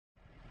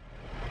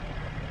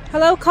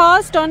Hello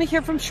Cause, Donna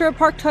here from Sherwood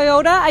Park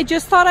Toyota. I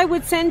just thought I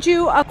would send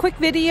you a quick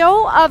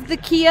video of the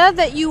Kia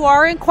that you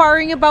are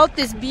inquiring about,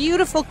 this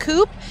beautiful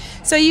coupe,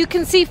 so you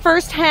can see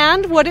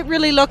firsthand what it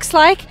really looks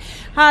like.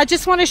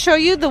 Just want to show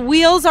you the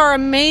wheels are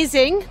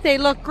amazing. They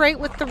look great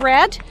with the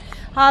red.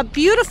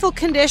 Beautiful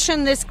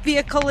condition this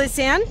vehicle is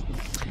in.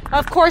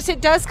 Of course, it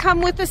does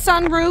come with a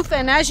sunroof,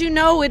 and as you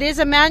know, it is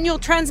a manual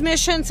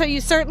transmission, so you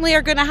certainly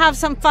are going to have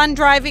some fun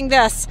driving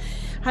this.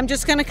 I'm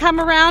just going to come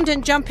around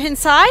and jump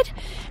inside.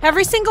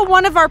 Every single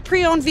one of our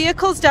pre-owned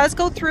vehicles does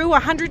go through a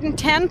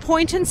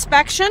 110-point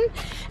inspection,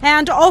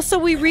 and also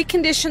we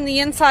recondition the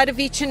inside of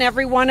each and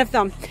every one of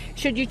them.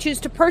 Should you choose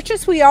to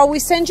purchase, we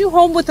always send you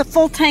home with a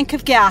full tank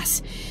of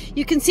gas.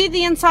 You can see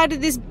the inside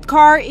of this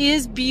car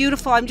is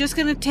beautiful. I'm just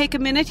going to take a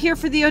minute here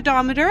for the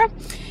odometer.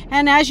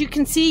 And as you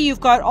can see,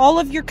 you've got all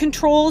of your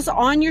controls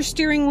on your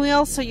steering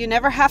wheel, so you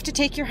never have to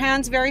take your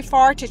hands very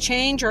far to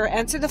change or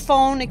answer the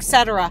phone,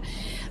 etc.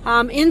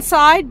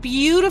 Inside,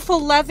 beautiful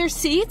leather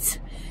seats.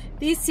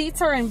 These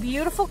seats are in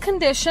beautiful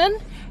condition.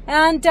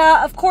 And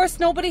of course,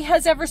 nobody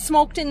has ever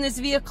smoked in this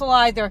vehicle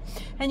either.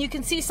 And you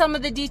can see some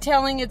of the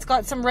detailing. It's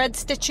got some red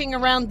stitching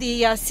around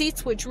the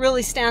seats, which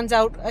really stands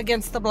out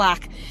against the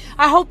black.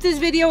 I hope this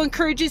video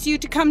encourages you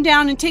to come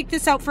down and take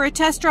this out for a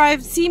test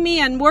drive, see me,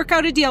 and work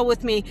out a deal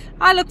with me.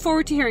 I look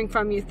forward to hearing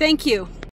from you. Thank you.